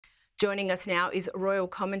Joining us now is royal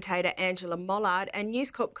commentator Angela Mollard and News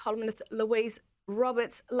Corp columnist Louise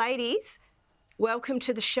Roberts. Ladies, welcome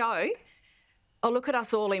to the show. Oh, look at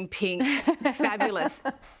us all in pink. Fabulous.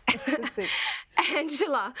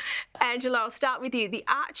 Angela, I'll start with you. The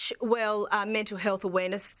Archwell Mental Health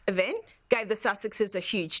Awareness event gave the Sussexes a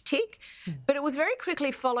huge tick, but it was very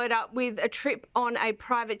quickly followed up with a trip on a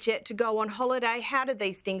private jet to go on holiday. How did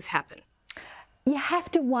these things happen? You have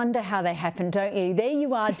to wonder how they happen, don't you? There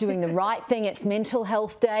you are doing the right thing. It's Mental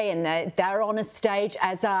Health Day and they're on a stage,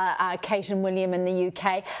 as are Kate and William in the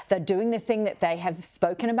UK. They're doing the thing that they have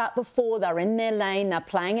spoken about before. They're in their lane. They're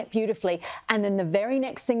playing it beautifully. And then the very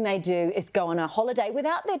next thing they do is go on a holiday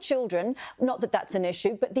without their children. Not that that's an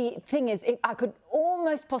issue, but the thing is, I could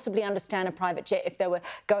almost possibly understand a private jet if they were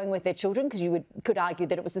going with their children, because you could argue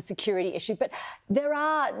that it was a security issue. But there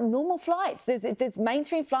are normal flights. There's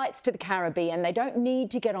mainstream flights to the Caribbean. They don't need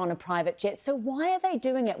to get on a private jet. So why are they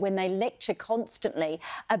doing it when they lecture constantly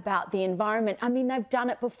about the environment? I mean, they've done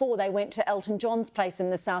it before. They went to Elton John's place in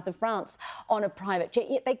the south of France on a private jet,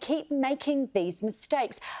 yet they keep making these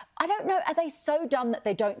mistakes. I don't know, are they so dumb that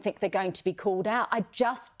they don't think they're going to be called out? I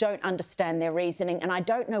just don't understand their reasoning, and I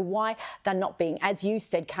don't know why they're not being, as you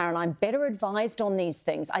said, Caroline, better advised on these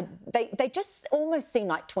things. They just almost seem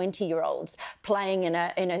like 20-year-olds playing in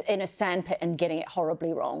a sandpit and getting it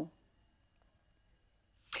horribly wrong.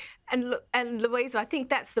 And Louise, I think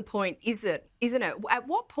that's the point, isn't it? At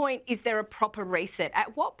what point is there a proper reset?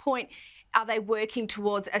 At what point are they working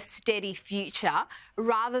towards a steady future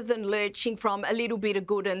rather than lurching from a little bit of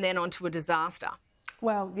good and then onto a disaster?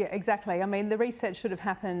 Well, yeah, exactly. I mean, the reset should have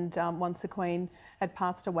happened once the Queen had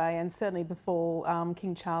passed away, and certainly before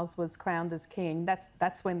King Charles was crowned as king.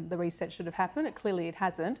 That's when the reset should have happened. Clearly it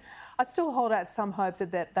hasn't. I still hold out some hope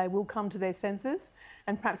that they will come to their senses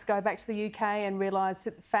and perhaps go back to the UK and realise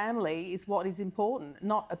that family is what is important. It's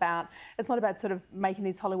not about sort of making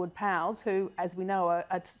these Hollywood pals who, as we know,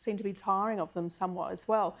 seem to be tiring of them somewhat as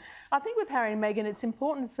well. I think with Harry and Meghan, it's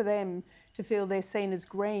important for them to feel they're seen as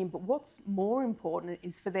green, but what's more important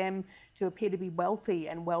is for them to appear to be wealthy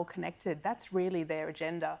and well connected. That's really their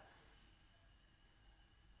agenda.